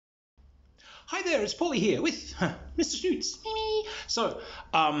Hi there, it's Paulie here with Mr. Snoots. So,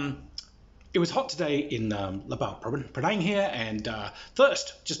 it was hot today in Penang here, and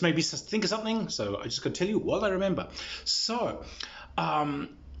thirst just made me think of something, so I just got to tell you what I remember. So, I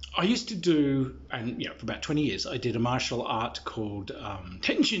used to do, and for about 20 years, I did a martial art called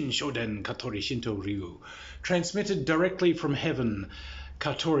Tenshin Shoden Katori Shinto Ryu, transmitted directly from heaven,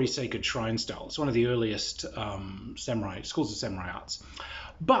 Katori Sacred Shrine style. It's one of the earliest schools of samurai arts.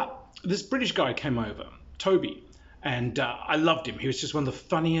 But this British guy came over, Toby, and I loved him. He was just one of the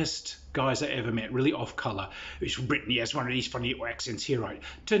funniest guys I ever met, really off colour. He was from Britain. He has one of these funny accents here, right?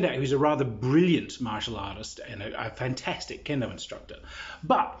 Turned out he was a rather brilliant martial artist and a fantastic kendo instructor.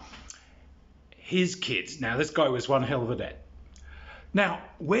 But his kids, now this guy was one hell of a dad. Now,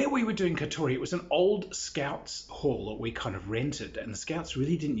 where we were doing Katori, it was an old Scouts hall that we kind of rented, and the Scouts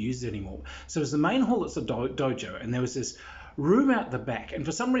really didn't use it anymore. So it was the main hall that's the dojo, and there was this room out the back, and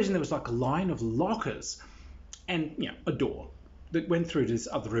for some reason there was like a line of lockers and a door that went through to this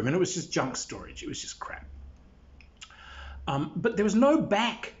other room, and it was just junk storage. It was just crap. But there was no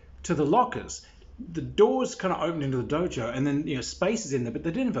back to the lockers. The doors kind of opened into the dojo, and then spaces in there, but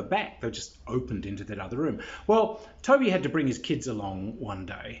they didn't have a back. They just opened into that other room. Well, Toby had to bring his kids along one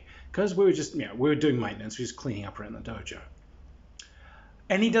day because we were just we were doing maintenance. We were just cleaning up around the dojo.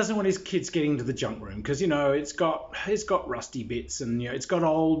 And he doesn't want his kids getting into the junk room because it's got rusty bits, and it's got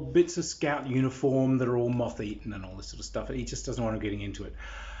old bits of Scout uniform that are all moth-eaten and all this sort of stuff. And he just doesn't want them getting into it.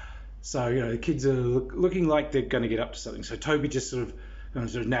 So the kids are looking like they're going to get up to something. So Toby just sort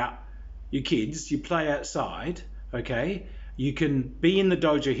of now, you kids, you play outside, okay? You can be in the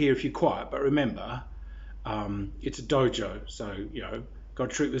dojo here if you're quiet, but remember, it's a dojo, so got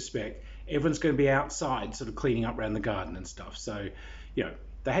to treat with respect. Everyone's going to be outside, sort of cleaning up around the garden and stuff. So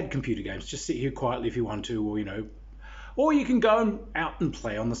they had computer games. Just sit here quietly if you want to, or you can go out and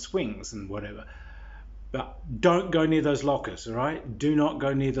play on the swings and whatever. But don't go near those lockers, all right? Do not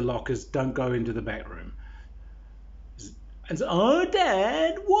go near the lockers. Don't go into the back room. And so, oh,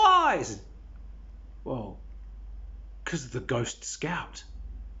 Dad, why? I said, well, because of the ghost scout.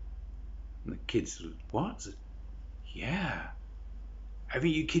 And the kids said, what? I said, yeah. Haven't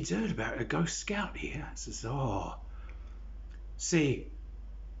you kids heard about a ghost scout here? I says, oh, see,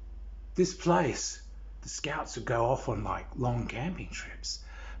 this place, the scouts would go off on like long camping trips,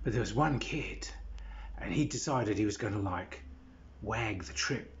 but there was one kid, and he decided he was going to wag the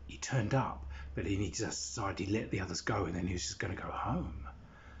trip. He turned up, but then he just decided he'd let the others go, and then he was just going to go home.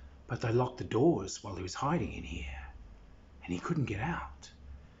 But they locked the doors while he was hiding in here, and he couldn't get out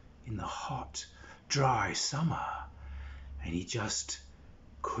in the hot, dry summer, and he just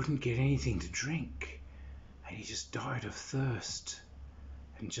couldn't get anything to drink, and he just died of thirst.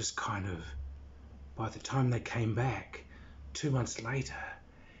 And just kind of, by the time they came back 2 months later,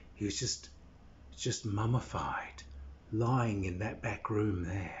 he was just mummified, lying in that back room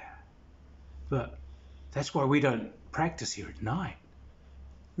there. But that's why we don't practice here at night.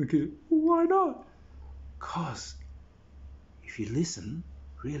 Okay, why not? 'Cause if you listen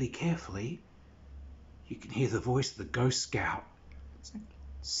really carefully, you can hear the voice of the ghost scout. It's like,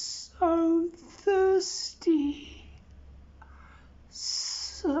 so thirsty.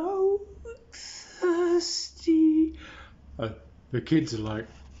 So thirsty. The kids are like,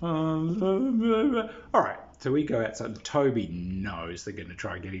 all right. So we go outside, and Toby knows they're going to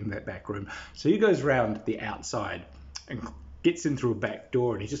try and get in that back room. So he goes round the outside and gets in through a back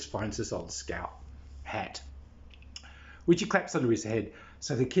door, and he just finds this old scout hat, which he claps under his head.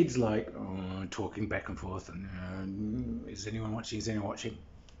 So the kid's talking back and forth, and is anyone watching? Is anyone watching?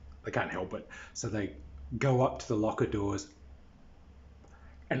 They can't help it. So they go up to the locker doors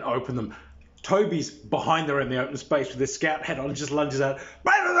and open them. Toby's behind there in the open space with his scout hat on and just lunges out.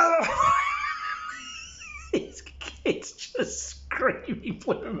 His kid's just screaming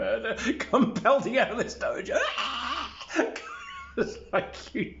for murder, come pelting out of this dojo. It's like,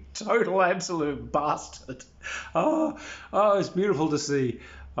 you total absolute bastard. Oh, it's beautiful to see.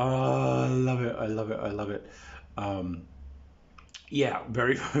 Oh, I love it. I love it. I love it. Yeah,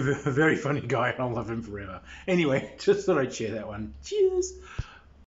 very, very funny guy, and I'll love him forever. Anyway, just thought I'd share that one. Cheers.